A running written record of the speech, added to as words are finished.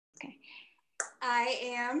I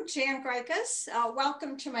am Jan Gricus.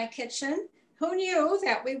 Welcome to my kitchen. Who knew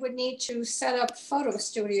that we would need to set up photo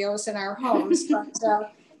studios in our homes,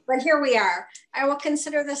 but here we are. I will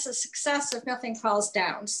consider this a success if nothing falls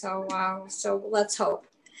down. So let's hope.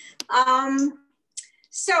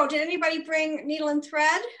 So did anybody bring needle and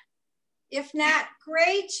thread? If not,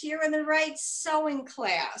 great, you're in the right sewing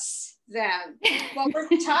class then. Well, we're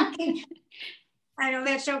talking, I know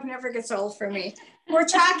that joke never gets old for me. We're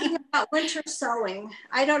talking about winter sowing.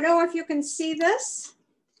 I don't know if you can see this.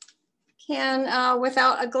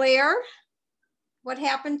 Without a glare, what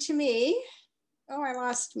happened to me? Oh, I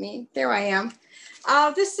lost me. There I am.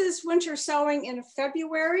 This is winter sowing in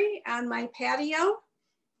February on my patio.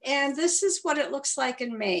 And this is what it looks like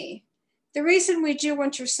in May. The reason we do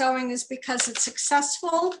winter sowing is because it's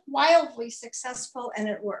successful, wildly successful, and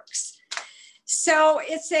it works. So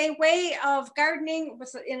it's a way of gardening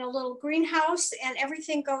in a little greenhouse, and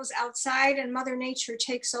everything goes outside, and Mother Nature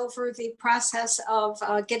takes over the process of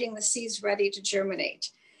getting the seeds ready to germinate.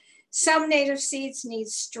 Some native seeds need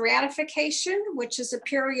stratification, which is a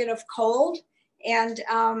period of cold. And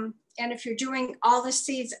if you're doing all the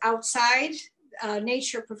seeds outside,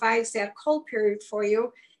 nature provides that cold period for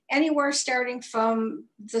you, anywhere starting from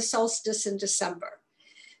the solstice in December.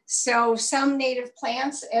 So some native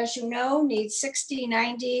plants, as you know, need 60,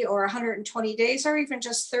 90, or 120 days, or even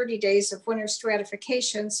just 30 days of winter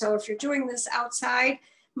stratification. So if you're doing this outside,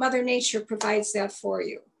 Mother Nature provides that for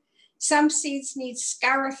you. Some seeds need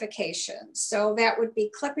scarification. So that would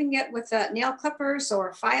be clipping it with nail clippers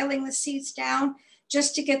or filing the seeds down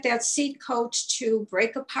just to get that seed coat to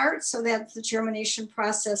break apart so that the germination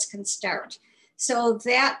process can start. So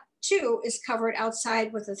that too is covered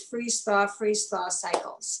outside with a freeze-thaw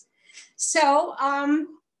cycles. So,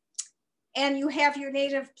 and you have your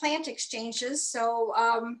native plant exchanges. So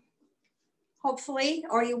hopefully,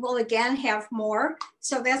 or you will again have more.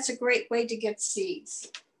 So that's a great way to get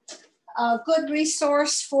seeds. A good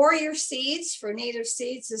resource for your seeds, for native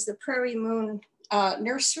seeds, is the Prairie Moon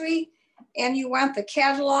Nursery. And you want the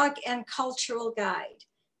catalog and cultural guide.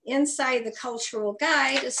 Inside the cultural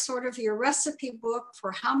guide is sort of your recipe book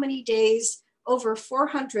for how many days over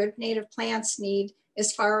 400 native plants need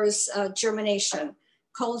as far as germination,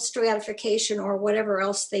 cold stratification, or whatever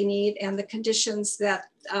else they need, and the conditions that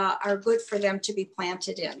are good for them to be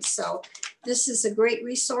planted in. So this is a great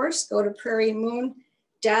resource. Go to prairiemoon.com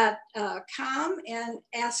and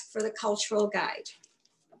ask for the cultural guide.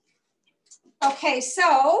 Okay,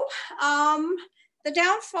 so the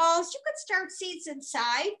downfalls, you could start seeds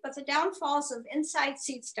inside, but the downfalls of inside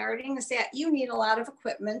seed starting is that you need a lot of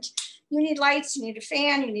equipment. You need lights, you need a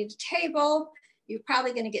fan, you need a table. You're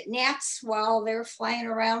probably going to get gnats while they're flying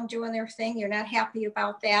around doing their thing. You're not happy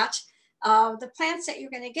about that. The plants that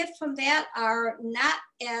you're going to get from that are not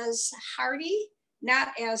as hardy, not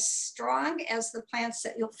as strong as the plants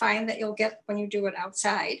that you'll find that you'll get when you do it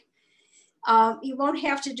outside. You won't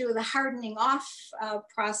have to do the hardening off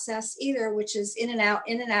process either, which is in and out.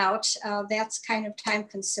 That's kind of time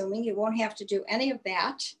consuming. You won't have to do any of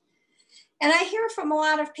that. And I hear from a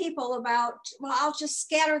lot of people about, well, I'll just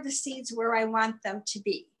scatter the seeds where I want them to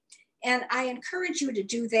be. And I encourage you to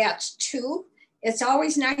do that too. It's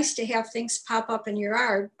always nice to have things pop up in your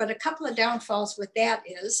yard, but a couple of downfalls with that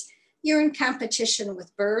is you're in competition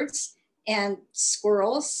with birds and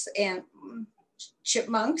squirrels and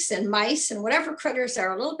chipmunks and mice and whatever critters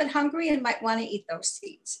are a little bit hungry and might want to eat those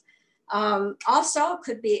seeds. Also, it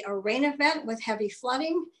could be a rain event with heavy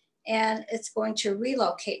flooding, and it's going to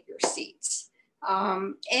relocate your seeds.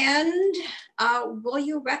 Will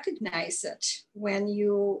you recognize it when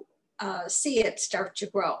you see it start to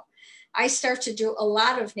grow? I start to do a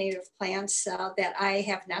lot of native plants that I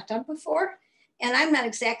have not done before, and I'm not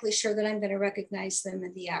exactly sure that I'm going to recognize them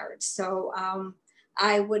in the yard. So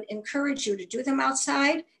I would encourage you to do them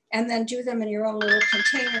outside and then do them in your own little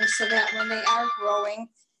containers so that when they are growing,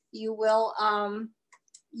 you will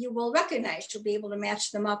recognize, you'll be able to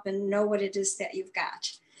match them up and know what it is that you've got.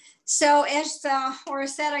 So as Laura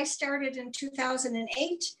said, I started in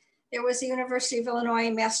 2008. There was a University of Illinois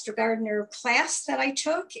Master Gardener class that I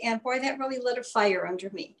took, and boy, that really lit a fire under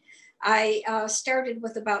me. I started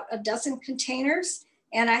with about a dozen containers,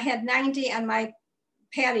 and I had 90 on my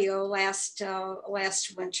patio last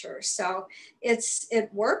winter. So it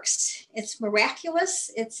works. It's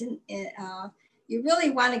miraculous. You really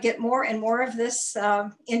want to get more and more of this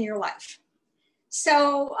in your life.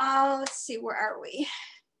 So let's see, where are we?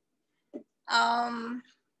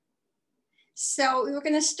 So we're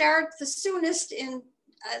going to start the soonest in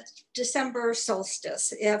December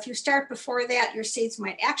solstice. If you start before that, your seeds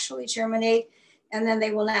might actually germinate, and then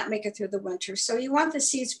they will not make it through the winter. So you want the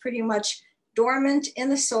seeds pretty much dormant in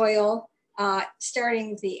the soil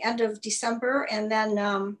starting the end of December, and then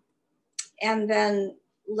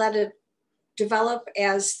let it develop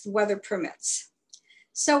as the weather permits.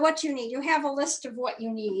 So what you need, you have a list of what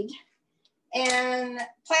you need, and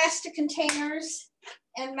plastic containers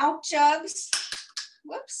and milk jugs,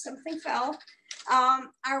 whoops, something fell,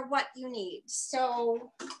 are what you need.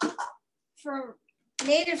 So for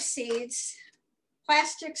native seeds,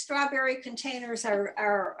 plastic strawberry containers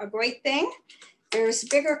are a great thing. There's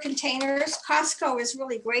bigger containers. Costco is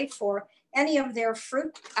really great for any of their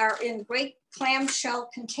fruit are in great clamshell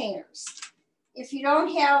containers. If you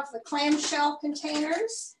don't have the clamshell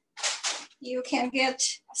containers, you can get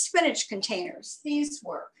spinach containers. These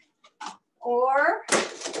work. Or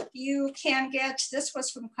you can get, this was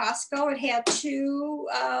from Costco. It had 2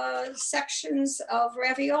 sections of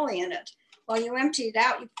ravioli in it. While you empty it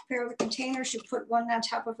out, you prepare the containers, you put one on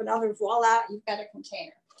top of another, voila, you've got a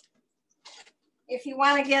container. If you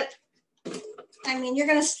want to get, I mean, you're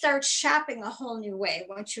going to start shopping a whole new way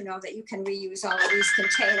once you know that you can reuse all of these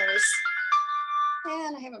containers.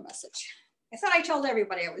 And I have a message. I thought I told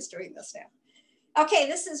everybody I was doing this now. Okay,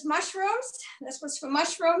 this is mushrooms. This was from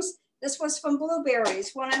mushrooms. This was from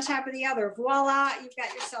blueberries, one on top of the other. Voila, you've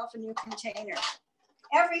got yourself a new container.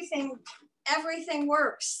 Everything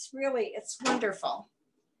works, really, it's wonderful.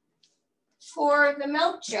 For the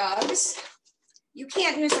milk jugs, you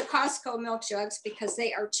can't use the Costco milk jugs because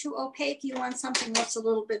they are too opaque. You want something that's a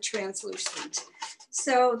little bit translucent.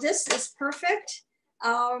 So this is perfect.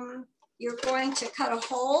 You're going to cut a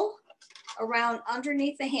hole around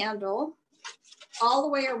underneath the handle, all the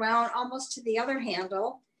way around almost to the other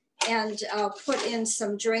handle, and put in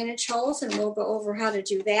some drainage holes, and we'll go over how to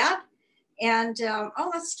do that. And oh,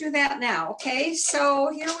 let's do that now. Okay,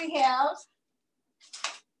 so here we have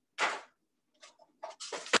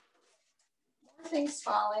more things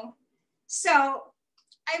falling. So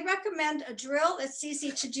I recommend a drill. It's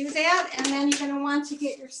easy to do that. And then you're going to want to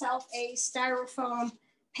get yourself a styrofoam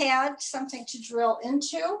pad, something to drill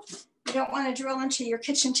into. You don't want to drill into your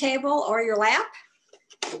kitchen table or your lap.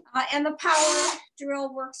 And the power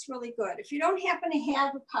drill works really good. If you don't happen to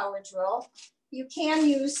have a power drill, you can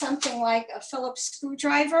use something like a Phillips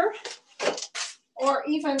screwdriver or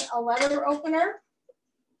even a letter opener.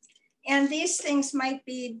 And these things might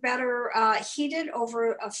be better heated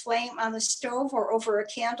over a flame on the stove or over a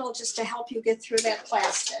candle just to help you get through that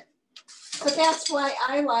plastic. But that's why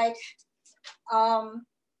I like a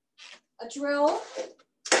drill.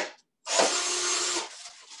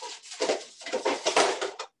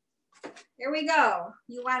 Here we go.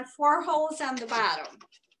 You want 4 holes on the bottom.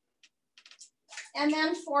 And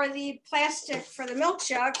then for the plastic, for the milk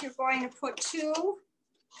jug, you're going to put 2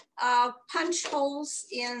 punch holes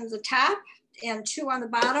in the top and 2 on the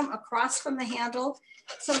bottom across from the handle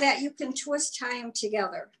so that you can twist tie them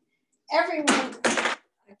together. Everyone,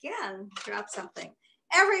 again, drop something.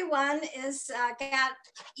 Everyone is got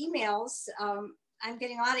emails. I'm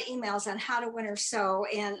getting a lot of emails on how to winter sow,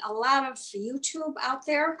 and a lot of YouTube out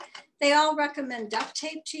there, they all recommend duct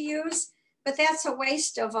tape to use, but that's a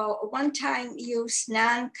waste of a one-time use,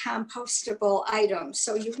 non-compostable item.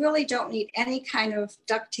 So you really don't need any kind of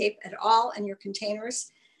duct tape at all in your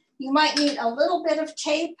containers. You might need a little bit of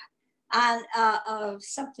tape on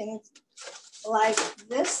something like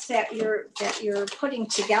this that you're putting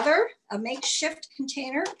together, a makeshift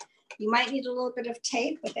container. You might need a little bit of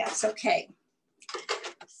tape, but that's okay.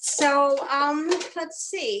 So let's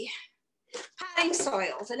see, potting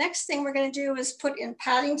soil. The next thing we're going to do is put in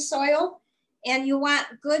potting soil, and you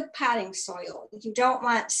want good potting soil. You don't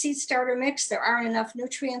want seed starter mix. There aren't enough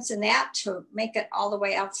nutrients in that to make it all the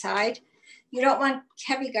way outside. You don't want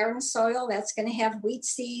heavy garden soil. That's going to have wheat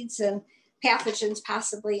seeds and pathogens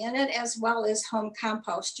possibly in it, as well as home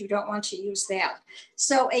compost. You don't want to use that.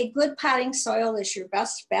 So a good potting soil is your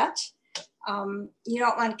best bet. You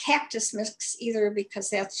don't want cactus mix either because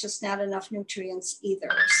that's just not enough nutrients either.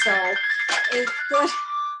 So a good,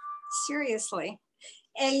 seriously,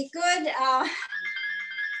 a good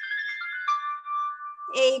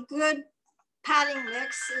potting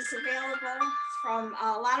mix is available from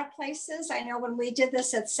a lot of places. I know when we did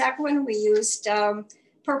this at Seguin, we used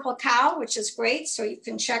Purple Cow, which is great. So you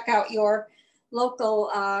can check out your local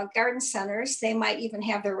garden centers. They might even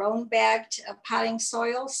have their own bagged potting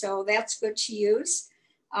soil, so that's good to use.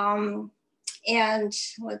 And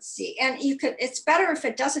let's see, and you could, it's better if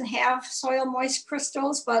it doesn't have soil moist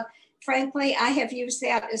crystals, but frankly, I have used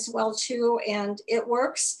that as well too, and it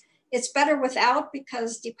works. It's better without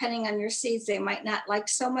because depending on your seeds, they might not like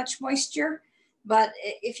so much moisture, but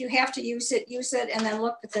if you have to use it, and then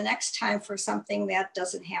look at the next time for something that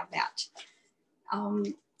doesn't have that.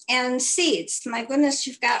 And seeds, my goodness,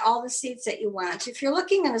 you've got all the seeds that you want. If you're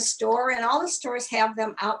looking in a store, and all the stores have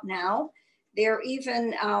them out now, they're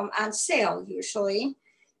even on sale usually.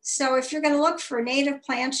 So if you're going to look for native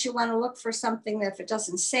plants, you want to look for something that if it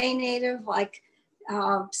doesn't say native, like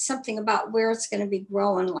something about where it's going to be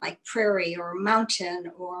growing, like prairie or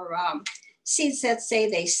mountain, or seeds that say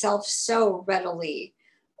they self-sow readily,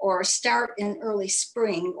 or start in early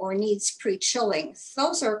spring, or needs pre-chilling.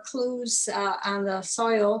 Those are clues on the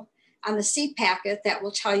soil, on the seed packet, that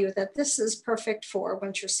will tell you that this is perfect for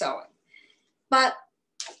winter sowing. But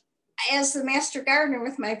as the master gardener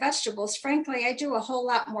with my vegetables, frankly, I do a whole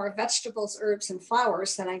lot more vegetables, herbs, and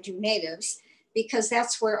flowers than I do natives, because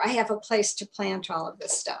that's where I have a place to plant all of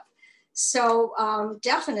this stuff. So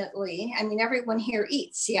definitely, I mean, everyone here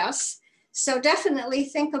eats, yes? So definitely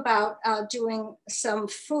think about doing some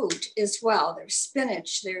food as well. There's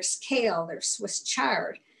spinach, there's kale, there's Swiss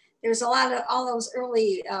chard. There's a lot of all those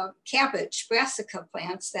early cabbage, brassica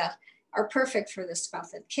plants that are perfect for this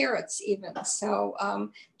stuff, and carrots even. So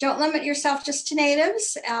don't limit yourself just to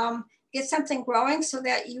natives. Get something growing so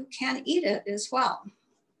that you can eat it as well.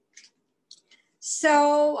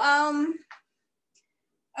 So,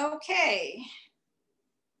 okay.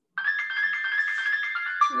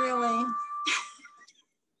 Really.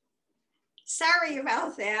 Sorry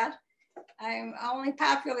about that. I'm only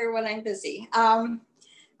popular when I'm busy.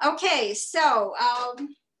 Okay, so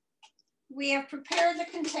we have prepared the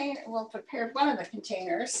container, well, prepared one of the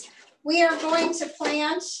containers. We are going to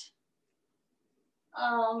plant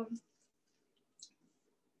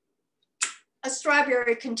a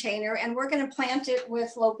strawberry container, and we're going to plant it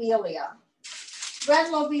with lobelia.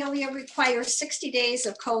 Red lobelia requires 60 days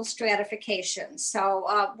of cold stratification. So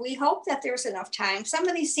we hope that there's enough time. Some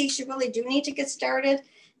of these seeds you really do need to get started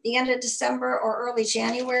the end of December or early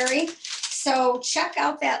January. So check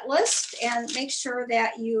out that list and make sure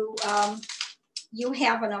that you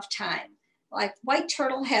have enough time. Like white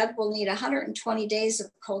turtle head will need 120 days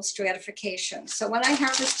of cold stratification. So when I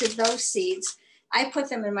harvested those seeds, I put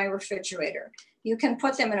them in my refrigerator. You can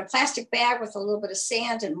put them in a plastic bag with a little bit of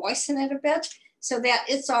sand and moisten it a bit, so that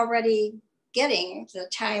it's already getting the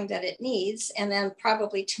time that it needs. And then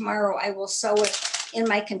probably tomorrow I will sow it in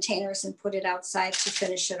my containers and put it outside to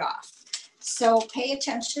finish it off. So pay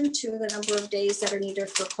attention to the number of days that are needed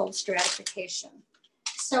for cold stratification.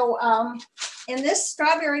 So in this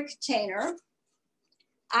strawberry container,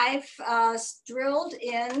 I've drilled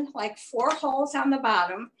in like 4 holes on the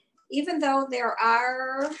bottom. Even though there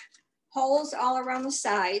are holes all around the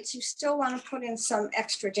sides, you still want to put in some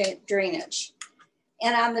extra drainage.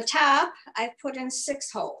 And on the top, I've put in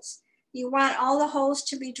 6 holes. You want all the holes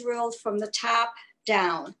to be drilled from the top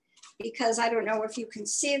down, because I don't know if you can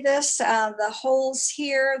see this, the holes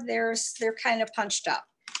here, they're kind of punched up.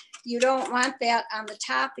 You don't want that on the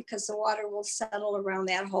top because the water will settle around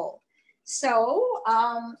that hole. So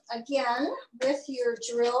again, with your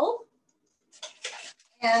drill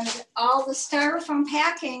and all the styrofoam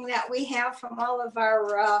packing that we have from all of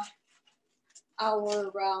our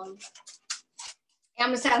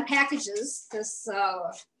Amazon packages this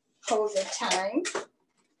COVID time,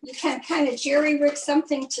 you can kind of jerry-rig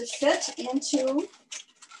something to fit into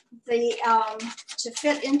the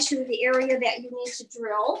area that you need to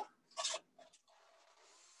drill.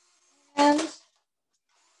 And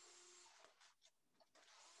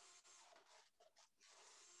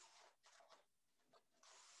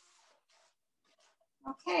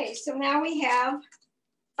okay, so now we have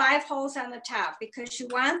 5 holes on the top, because you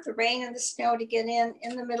want the rain and the snow to get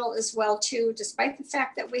in the middle as well too, despite the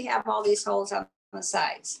fact that we have all these holes on the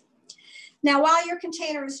sides. Now, while your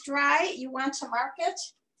container is dry, you want to mark it,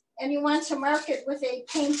 and you want to mark it with a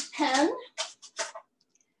paint pen.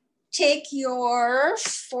 Take your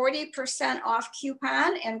 40% off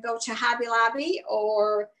coupon and go to Hobby Lobby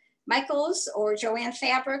or Michael's or Joann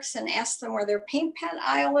Fabrics and ask them where their paint pen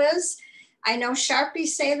aisle is. I know Sharpies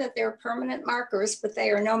say that they're permanent markers, but they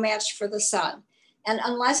are no match for the sun. And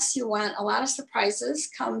unless you want a lot of surprises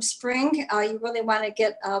come spring, you really want to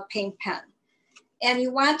get a paint pen. And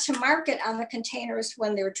you want to mark it on the containers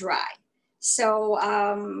when they're dry. So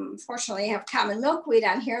fortunately, I have common milkweed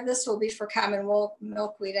on here. This will be for common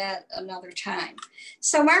milkweed at another time.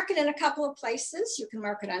 So mark it in a couple of places. You can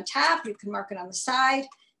mark it on top. You can mark it on the side,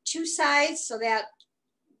 2 sides, so that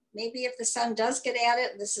maybe if the sun does get at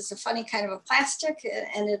it, this is a funny kind of a plastic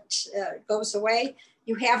and it goes away,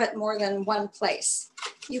 you have it more than one place.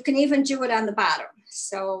 You can even do it on the bottom.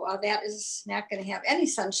 So that is not going to have any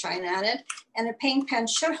sunshine on it. And a paint pen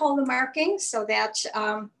should hold the marking so that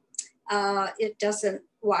it doesn't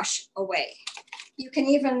wash away. You can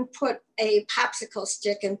even put a popsicle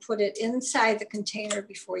stick and put it inside the container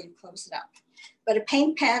before you close it up. But a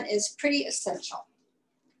paint pen is pretty essential.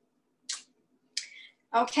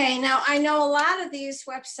 Okay, now I know a lot of these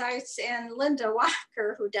websites, and Linda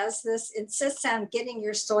Walker, who does this, insists on getting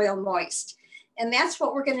your soil moist. And that's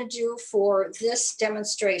what we're going to do for this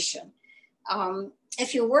demonstration.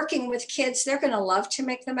 If you're working with kids, they're going to love to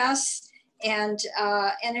make the mess. And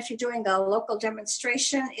if you're doing a local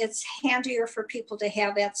demonstration, it's handier for people to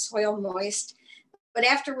have that soil moist. But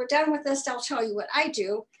after we're done with this, I'll tell you what I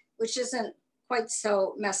do, which isn't quite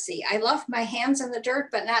so messy. I love my hands in the dirt,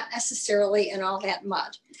 but not necessarily in all that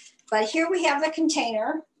mud. But here we have the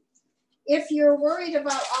container. If you're worried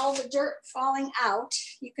about all the dirt falling out,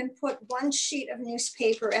 you can put one sheet of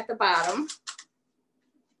newspaper at the bottom.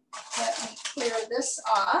 Let me clear this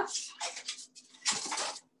off.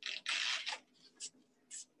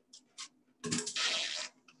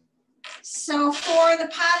 So for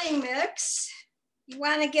the potting mix, you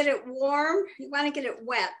want to get it warm. You want to get it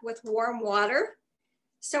wet with warm water.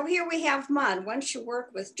 So here we have mud. Once you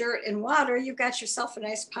work with dirt and water, you've got yourself a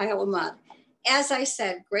nice pile of mud. As I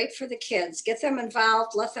said, great for the kids. Get them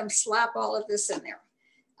involved. Let them slop all of this in there.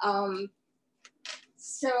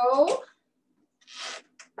 So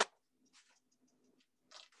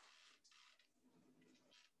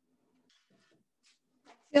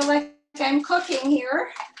I feel like I'm cooking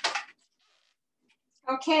here.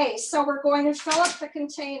 Okay, so we're going to fill up the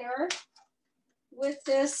container with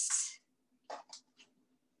this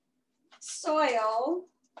soil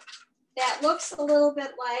that looks a little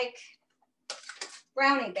bit like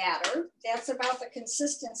brownie batter. That's about the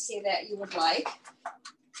consistency that you would like.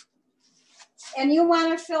 And you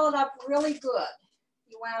want to fill it up really good.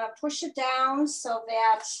 You want to push it down so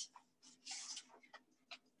that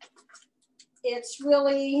it's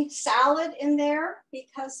really solid in there,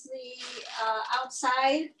 because the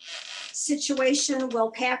outside situation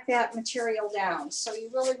will pack that material down. So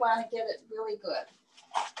you really want to get it really good.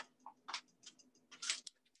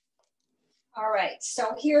 All right,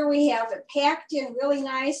 so here we have it packed in really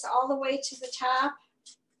nice all the way to the top.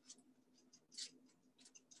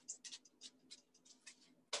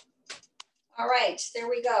 All right, there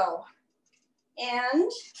we go.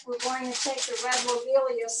 And we're going to take the red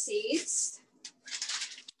lobelia seeds.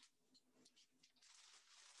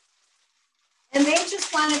 And they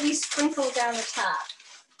just want to be sprinkled down the top.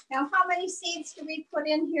 Now, how many seeds do we put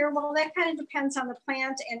in here? Well, that kind of depends on the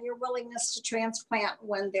plant and your willingness to transplant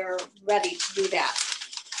when they're ready to do that.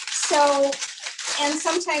 So, and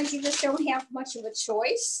sometimes you just don't have much of a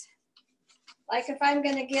choice. Like if I'm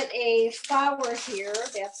going to get a flower here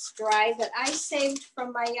that's dry that I saved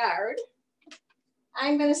from my yard,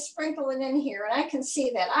 I'm going to sprinkle it in here, and I can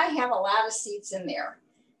see that I have a lot of seeds in there.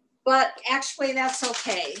 But actually that's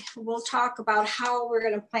okay. We'll talk about how we're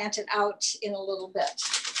going to plant it out in a little bit.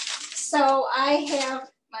 So I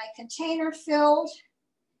have my container filled,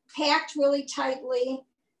 packed really tightly.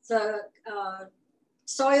 The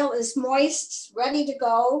soil is moist, ready to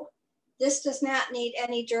go. This does not need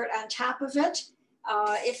any dirt on top of it.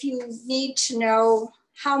 If you need to know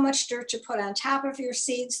how much dirt to put on top of your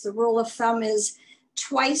seeds, the rule of thumb is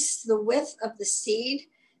twice the width of the seed.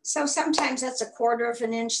 So sometimes that's 1/4 of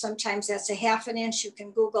an inch, sometimes that's 1/2 inch. You can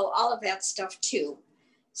Google all of that stuff too.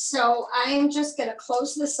 So I'm just gonna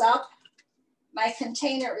close this up. My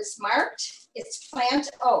container is marked, it's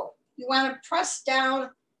planted. Oh, you wanna press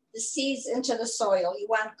down the seeds into the soil. You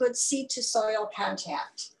want good seed to soil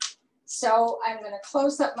contact. So I'm gonna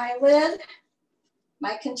close up my lid.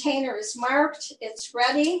 My container is marked, it's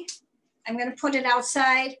ready. I'm gonna put it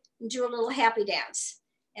outside and do a little happy dance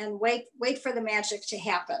and wait for the magic to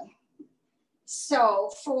happen.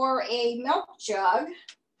 So for a milk jug,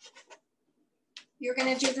 you're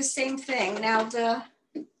gonna do the same thing. Now the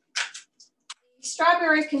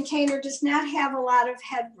strawberry container does not have a lot of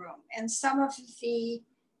headroom, and some of the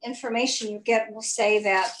information you get will say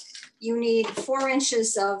that you need 4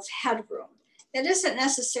 inches of headroom. That isn't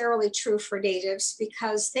necessarily true for natives,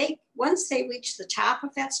 because once they reach the top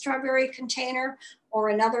of that strawberry container or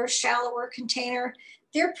another shallower container,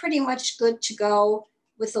 they're pretty much good to go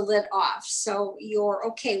with the lid off. So you're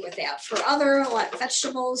okay with that. For other like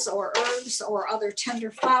vegetables or herbs or other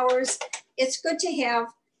tender flowers, it's good to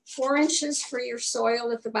have 4 inches for your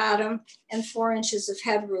soil at the bottom and 4 inches of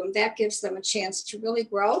headroom. That gives them a chance to really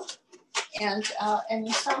grow. And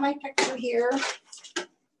you saw my picture here.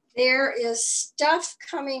 There is stuff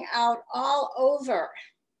coming out all over.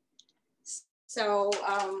 So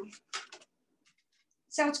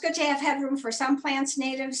it's good to have headroom for some plants.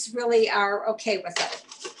 Natives really are okay with it.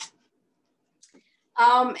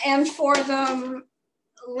 And for the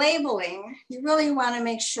labeling, you really want to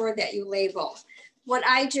make sure that you label. What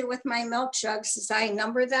I do with my milk jugs is I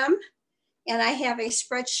number them, and I have a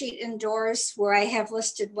spreadsheet indoors where I have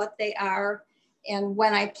listed what they are and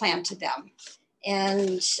when I planted them.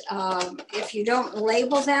 And if you don't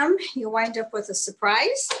label them, you wind up with a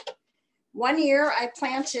surprise. One year I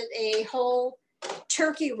planted a whole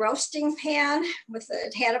turkey roasting pan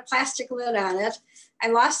it had a plastic lid on it. I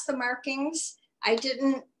lost the markings. I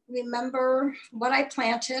didn't remember what I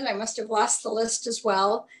planted. I must have lost the list as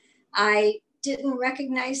well. I didn't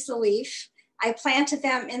recognize the leaf. I planted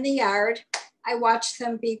them in the yard. I watched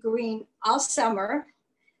them be green all summer,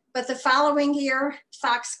 but the following year,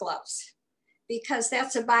 foxgloves, because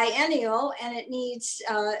that's a biennial and it needs,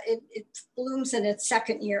 it blooms in its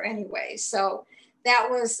second year anyway. So that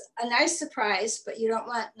was a nice surprise, but you don't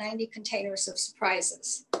want 90 containers of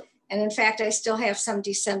surprises. And in fact, I still have some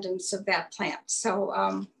descendants of that plant.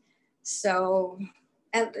 So,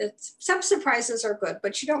 some surprises are good,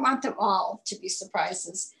 but you don't want them all to be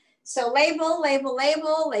surprises. So label, label,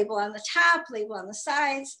 label, label on the top, label on the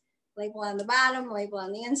sides, label on the bottom, label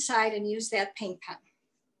on the inside, and use that paint pen.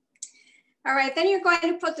 All right, then you're going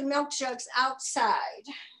to put the milk jugs outside.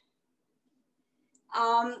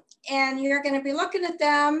 And you're going to be looking at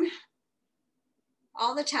them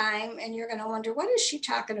all the time, and you're going to wonder, what is she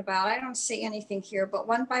talking about? I don't see anything here, but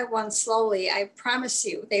one by one, slowly, I promise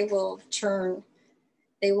you, they will turn,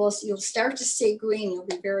 you'll start to see green. You'll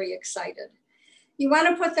be very excited. You want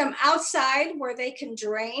to put them outside where they can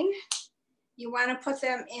drain. You want to put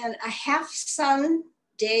them in a half sun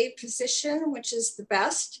day position, which is the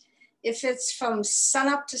best. If it's from sun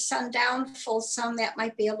up to sundown, full sun, that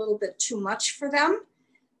might be a little bit too much for them.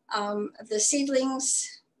 The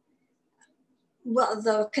seedlings, well,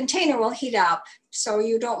 the container will heat up, so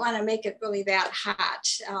you don't want to make it really that hot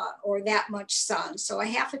or that much sun. So a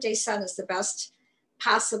half a day sun is the best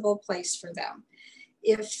possible place for them.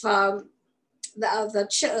 If the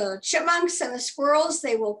chipmunks and the squirrels,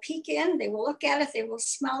 they will peek in, they will look at it, they will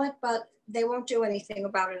smell it, but they won't do anything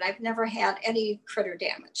about it. I've never had any critter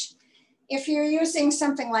damage. If you're using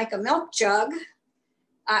something like a milk jug,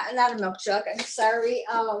 not a milk jug, I'm sorry,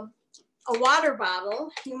 a water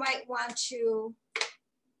bottle, you might want to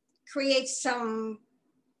create some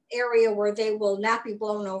area where they will not be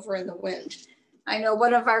blown over in the wind. I know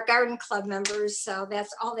one of our garden club members,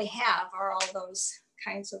 that's all they have are all those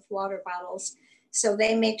kinds of water bottles. So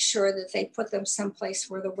they make sure that they put them someplace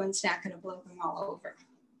where the wind's not going to blow them all over.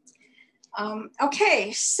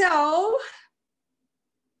 Okay, so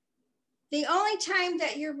the only time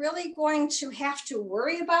that you're really going to have to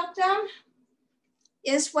worry about them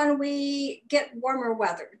is when we get warmer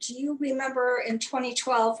weather. Do you remember in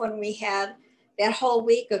 2012 when we had that whole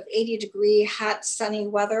week of 80-degree, hot, sunny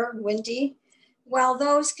weather, windy? Well,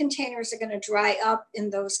 those containers are going to dry up in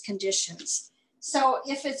those conditions. So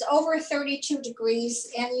if it's over 32 degrees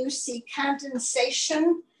and you see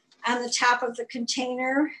condensation on the top of the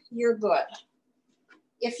container, you're good.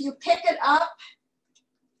 If you pick it up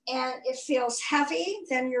and it feels heavy,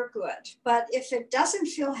 then you're good. But if it doesn't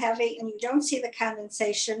feel heavy and you don't see the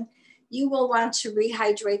condensation, you will want to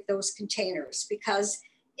rehydrate those containers, because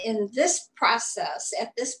in this process,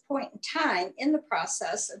 at this point in time in the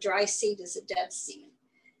process, a dry seed is a dead seed.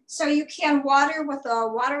 So you can water with a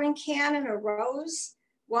watering can and a rose,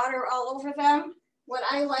 water all over them. What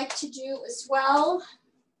I like to do as well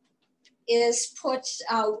is put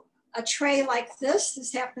a tray like this.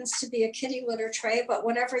 This happens to be a kitty litter tray, but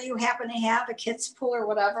whatever you happen to have, a kid's pool or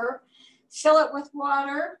whatever, fill it with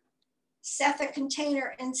water, set the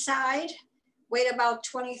container inside, wait about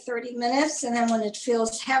 20, 30 minutes, and then when it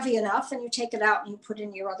feels heavy enough, then you take it out and you put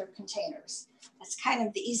in your other containers. That's kind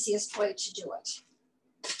of the easiest way to do it.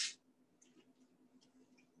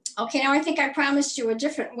 Okay, now I think I promised you a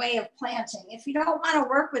different way of planting. If you don't want to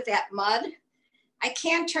work with that mud, I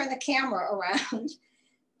can turn the camera around,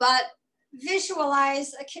 but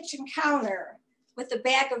visualize a kitchen counter with a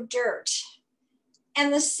bag of dirt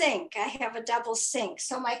and the sink. I have a double sink,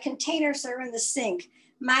 so my containers are in the sink.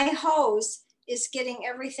 My hose is getting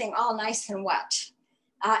everything all nice and wet,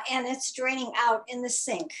 and it's draining out in the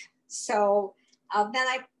sink. So then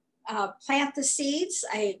I plant the seeds.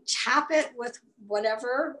 I top it with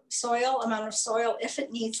whatever amount of soil if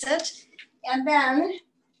it needs it, and then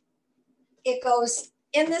it goes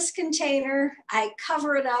in this container. I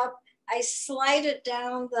cover it up. I slide it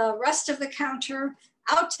down the rest of the counter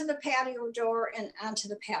out to the patio door and onto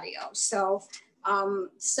the patio. So,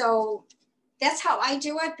 so that's how I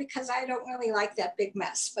do it, because I don't really like that big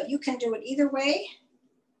mess, but you can do it either way.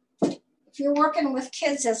 If you're working with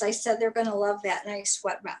kids, as I said, they're going to love that nice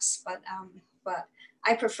wet mess, but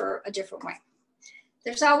I prefer a different way.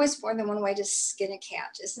 There's always more than one way to skin a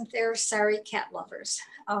cat, isn't there? Sorry, cat lovers.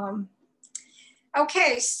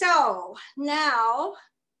 Okay, so now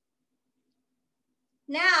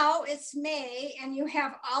it's May and you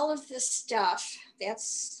have all of this stuff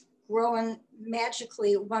that's growing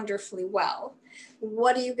magically, wonderfully well.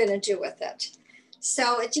 What are you going to do with it?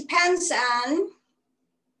 So it depends on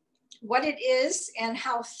what it is and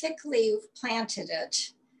how thickly you've planted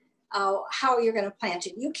it, how you're going to plant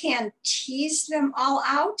it. You can tease them all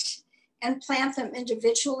out and plant them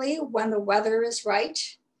individually when the weather is right.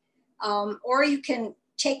 Or you can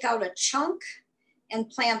take out a chunk and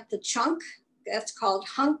plant the chunk. That's called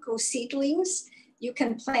hunko seedlings. You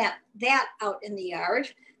can plant that out in the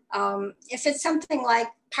yard. If it's something like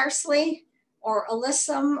parsley or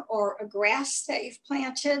alyssum or a grass that you've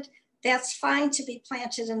planted, that's fine to be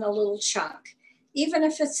planted in a little chunk. Even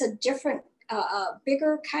if it's a different,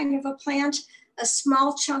 bigger kind of a plant, a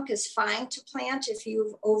small chunk is fine to plant if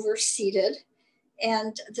you've overseeded.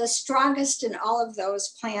 And the strongest in all of those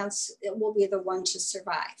plants, it will be the one to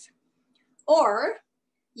survive. Or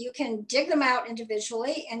you can dig them out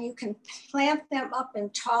individually and you can plant them up in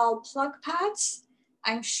tall plug pots.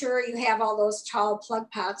 I'm sure you have all those tall plug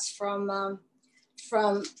pots from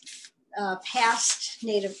past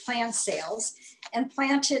native plant sales, and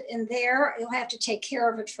plant it in there. You'll have to take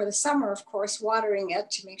care of it for the summer, of course, watering it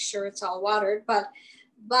to make sure it's all watered, but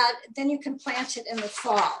then you can plant it in the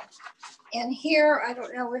fall. And here, I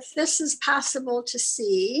don't know if this is possible to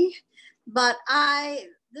see, but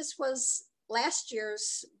this was last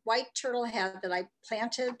year's white turtle head that I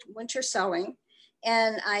planted winter sowing,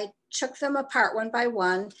 and I took them apart one by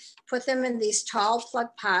one, put them in these tall plug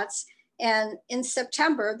pots. And in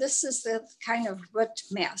September, this is the kind of root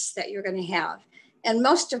mass that you're going to have. And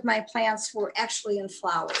most of my plants were actually in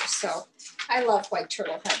flowers. So I love white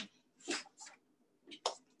turtle head.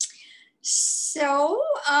 So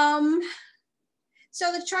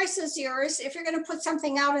the choice is yours. If you're going to put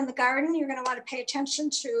something out in the garden, you're going to want to pay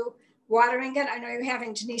attention to watering it. I know you're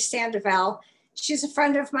having Denise Sandoval. She's a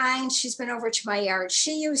friend of mine. She's been over to my yard.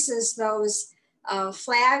 She uses those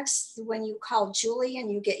flags when you call Julie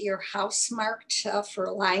and you get your house marked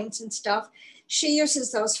for lines and stuff. She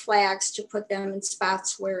uses those flags to put them in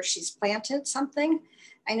spots where she's planted something.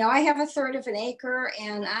 I know I have 1/3 of an acre,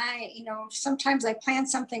 and sometimes I plant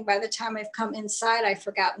something, by the time I've come inside, I've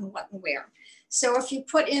forgotten what and where. So if you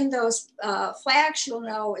put in those flags, you'll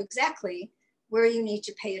know exactly where you need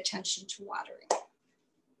to pay attention to watering.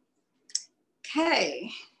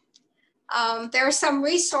 Okay. There are some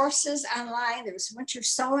resources online. There's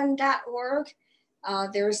wintersowing.org.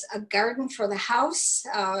 There's a garden for the house.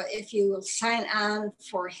 If you will sign on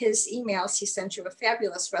for his emails, he sends you a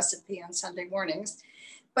fabulous recipe on Sunday mornings.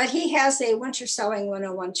 But he has a winter sowing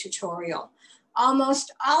 101 tutorial.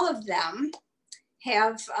 Almost all of them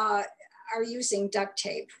are using duct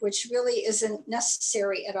tape, which really isn't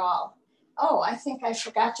necessary at all. Oh, I think I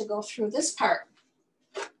forgot to go through this part.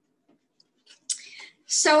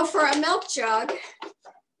 So for a milk jug,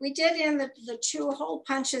 we did in the 2 hole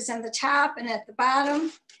punches in the top and at the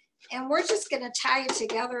bottom, and we're just going to tie it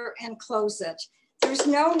together and close it. There's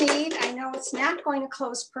no need. I know it's not going to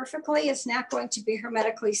close perfectly. It's not going to be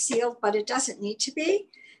hermetically sealed, but it doesn't need to be.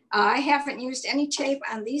 I haven't used any tape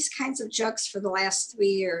on these kinds of jugs for the last 3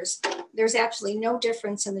 years. There's absolutely no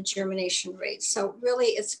difference in the germination rate. So really,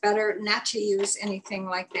 it's better not to use anything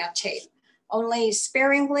like that tape. Only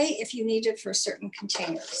sparingly if you need it for certain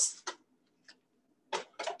containers.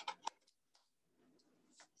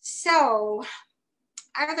 So,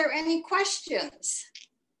 are there any questions?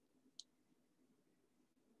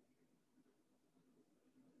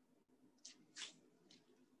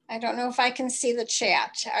 I don't know if I can see the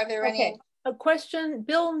chat. Are there any? A question,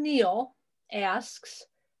 Bill Neal asks,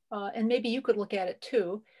 and maybe you could look at it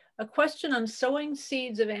too. A question on sowing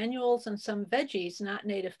seeds of annuals and some veggies, not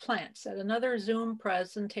native plants. At another Zoom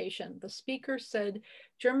presentation, the speaker said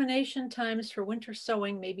germination times for winter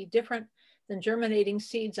sowing may be different than germinating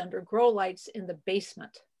seeds under grow lights in the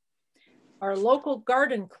basement. Our local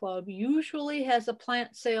garden club usually has a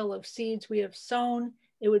plant sale of seeds we have sown.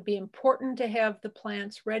 It would be important to have the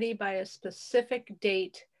plants ready by a specific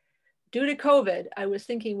date. Due to COVID, I was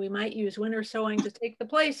thinking we might use winter sowing to take the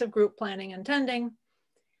place of group planting and tending.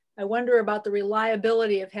 I wonder about the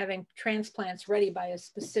reliability of having transplants ready by a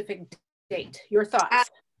specific date. Your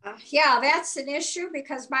thoughts? Yeah, that's an issue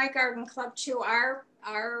because my garden club too, our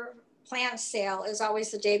plant sale is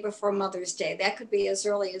always the day before Mother's Day. That could be as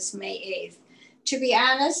early as May 8th. To be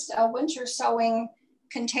honest, winter sowing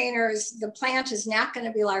containers, the plant is not going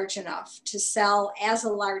to be large enough to sell as a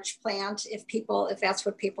large plant if that's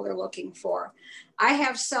what people are looking for. I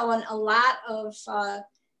have sown a lot of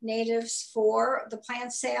natives for the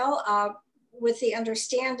plant sale with the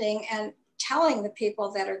understanding and telling the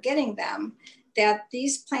people that are getting them that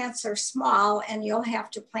these plants are small and you'll have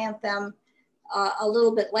to plant them a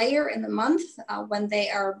little bit later in the month when they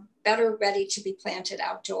are better ready to be planted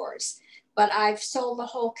outdoors. But I've sold the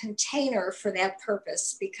whole container for that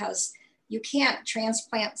purpose because you can't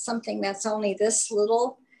transplant something that's only this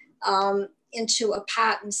little into a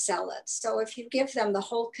pot and sell it. So if you give them the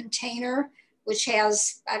whole container, which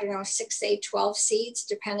has, I don't know, 6, 8, 12 seeds,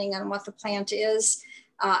 depending on what the plant is,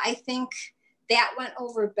 I think that went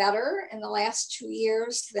over better in the last 2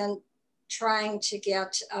 years than trying to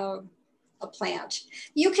get a plant.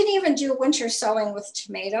 You can even do winter sowing with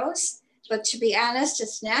tomatoes, but to be honest,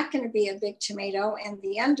 it's not going to be a big tomato. And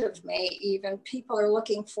the end of May, even people are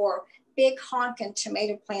looking for big honking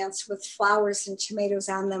tomato plants with flowers and tomatoes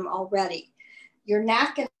on them already. You're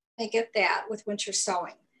not going to get that with winter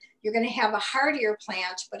sowing. You're going to have a hardier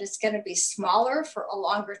plant, but it's going to be smaller for a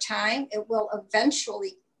longer time. It will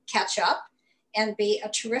eventually catch up and be a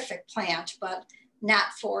terrific plant, but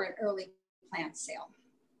not for an early plant sale.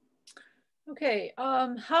 Okay,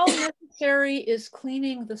 how necessary is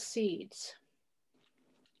cleaning the seeds?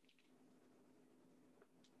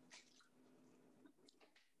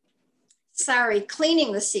 Sorry,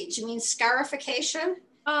 cleaning the seeds, you mean scarification?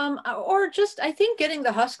 Or just, I think getting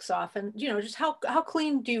the husks off and, you know, just how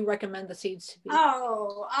clean do you recommend the seeds to be?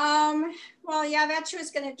 Oh, well, yeah, that too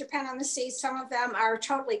is going to depend on the seeds. Some of them are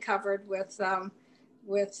totally covered with oh,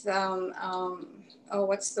 what's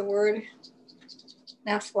the word?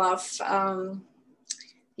 Not fluff.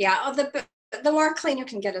 Yeah, the more clean you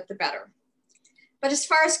can get it, the better. But as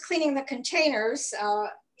far as cleaning the containers,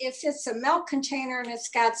 if it's a milk container and it's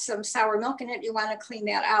got some sour milk in it, you want to clean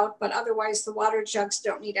that out. But otherwise, the water jugs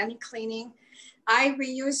don't need any cleaning. I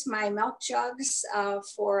reuse my milk jugs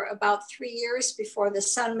for about 3 years before the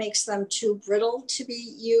sun makes them too brittle to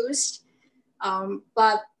be used.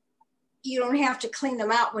 But you don't have to clean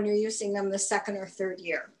them out when you're using them the 2nd or 3rd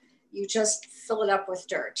year. You just fill it up with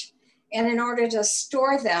dirt. And in order to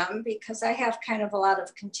store them, because I have kind of a lot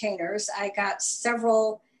of containers, I got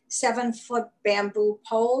several 7-foot bamboo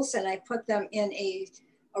poles and I put them in a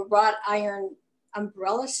wrought iron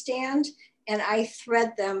umbrella stand and I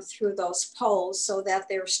thread them through those poles so that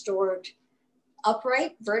they're stored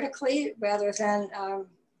upright, vertically, rather than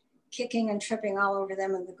kicking and tripping all over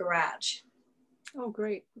them in the garage. Oh,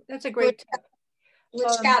 great. That's a great tip.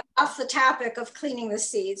 Which got off the topic of cleaning the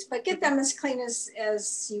seeds, but get them as clean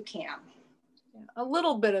as you can. Yeah, a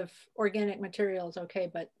little bit of organic material is okay,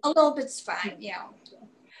 but a little bit's fine, yeah.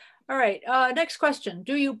 All right, next question.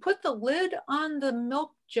 Do you put the lid on the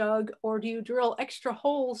milk jug or do you drill extra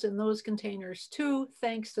holes in those containers too?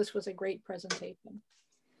 Thanks, this was a great presentation.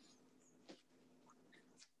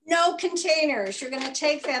 No containers. You're going to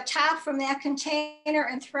take that top from that container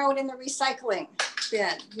and throw it in the recycling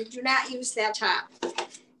bin. You do not use that top.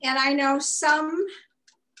 And I know some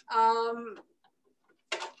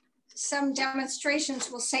demonstrations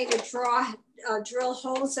will say to drill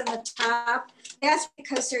holes in the top. That's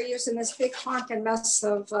because they're using this big honking mess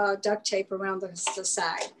of duct tape around the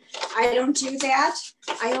side. I don't do that.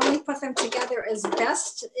 I only put them together as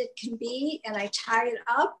best it can be and I tie it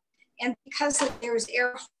up. And because there's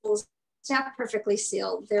air holes, it's not perfectly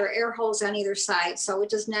sealed. There are air holes on either side, so it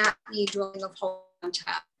does not need drilling of holes on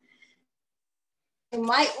top. You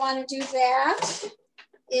might want to do that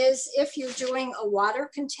is if you're doing a water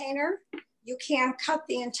container, you can cut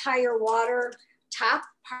the entire water top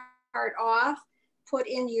part off, put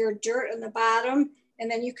in your dirt in the bottom, and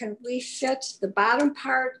then you can refit the bottom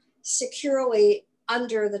part securely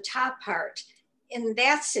under the top part. In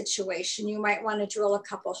that situation, you might want to drill a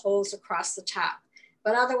couple holes across the top.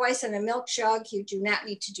 But otherwise, in a milk jug, you do not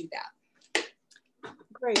need to do that.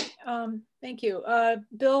 Great, thank you.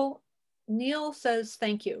 Bill, Neil says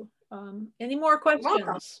thank you. Any more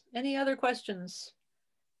questions? Any other questions?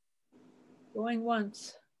 Going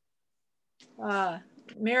once.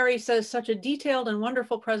 Mary says, such a detailed and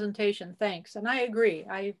wonderful presentation. Thanks. And I agree.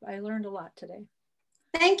 I learned a lot today.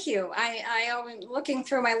 Thank you. I'm looking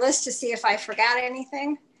through my list to see if I forgot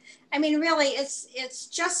anything. I mean, really, it's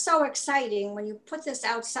just so exciting when you put this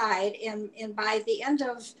outside and by the end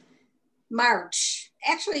of March,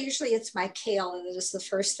 actually, usually it's my kale that is the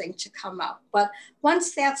first thing to come up. But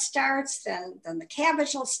once that starts, then the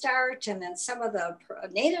cabbage will start and then some of the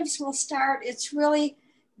natives will start. It's really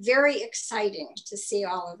very exciting to see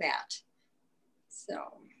all of that.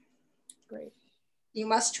 So. Great. You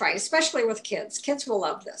must try, especially with kids. Kids will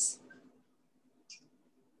love this.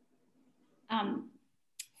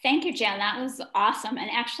 Thank you, Jan. That was awesome. And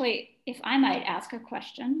actually, if I might ask a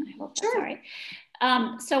question, I hope that's all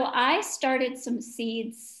right. So I started some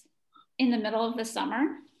seeds in the middle of the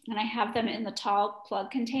summer, and I have them in the tall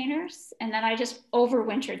plug containers, and then I just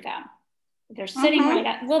overwintered them. They're sitting right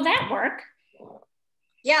at, will that work?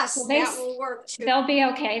 Yes, that will work too. They'll be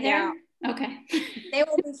okay there? Yeah. Okay. They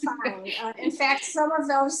will be fine. In fact, some of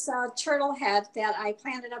those turtle head that I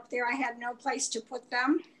planted up there, I had no place to put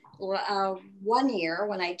them 1 year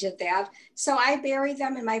when I did that. So I buried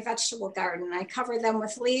them in my vegetable garden. I covered them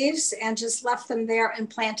with leaves and just left them there and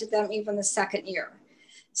planted them even the second year.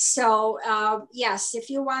 So yes,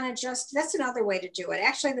 if you want to that's another way to do it.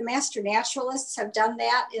 Actually, the master naturalists have done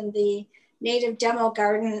that in the native demo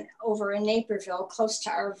garden over in Naperville, close to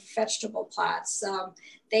our vegetable plots.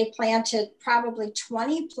 They planted probably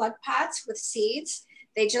 20 plug pots with seeds.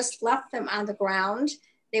 They just left them on the ground.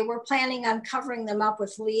 They were planning on covering them up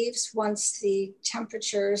with leaves once the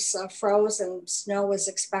temperatures froze and snow was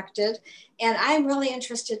expected. And I'm really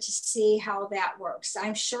interested to see how that works.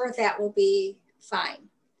 I'm sure that will be fine.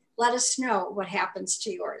 Let us know what happens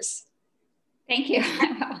to yours. Thank you.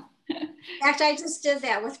 In fact, I just did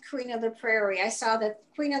that with Queen of the Prairie. I saw that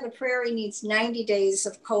Queen of the Prairie needs 90 days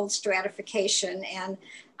of cold stratification, and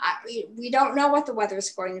we don't know what the weather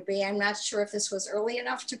is going to be. I'm not sure if this was early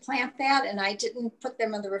enough to plant that, and I didn't put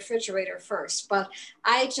them in the refrigerator first, but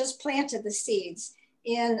I just planted the seeds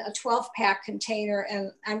in a 12-pack container,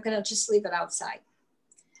 and I'm going to just leave it outside.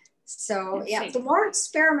 So yeah, the more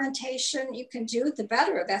experimentation you can do, the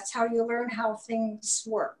better. That's how you learn how things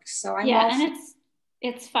work. So I'm and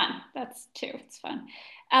it's fun. That's too, it's fun.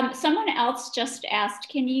 Someone else just asked,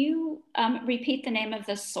 can you repeat the name of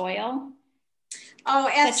the soil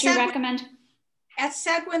that you recommend? At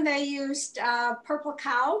Seguin, they used Purple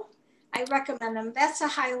Cow. I recommend them. That's a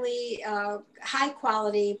highly high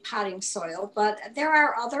quality potting soil, but there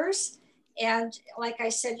are others. And like I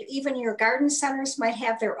said, even your garden centers might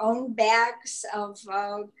have their own bags of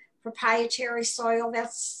proprietary soil.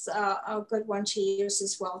 That's a good one to use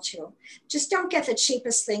as well too. Just don't get the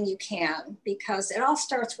cheapest thing you can, because it all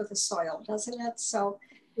starts with the soil, doesn't it? So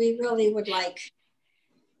we really would like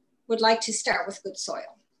to start with good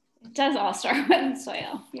soil. It does all start with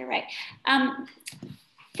soil. You're right.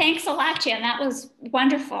 Thanks a lot, Jan. That was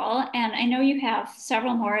wonderful. And I know you have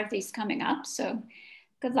several more of these coming up, so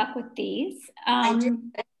good luck with these. I do.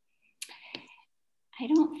 I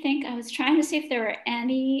don't think, I was trying to see if there were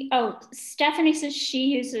any. Oh, Stephanie says she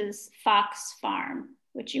uses Fox Farm,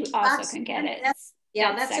 which you also can get it. That's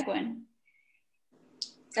Seguin.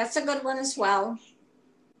 That's a good one as well.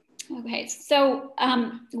 Okay, so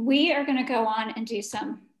we are going to go on and do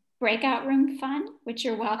some breakout room fun, which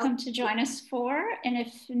you're welcome to join us for. And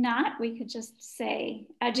if not, we could just say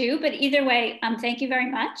adieu. But either way, thank you very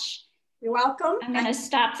much. You're welcome. I'm going to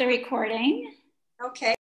stop the recording. Okay.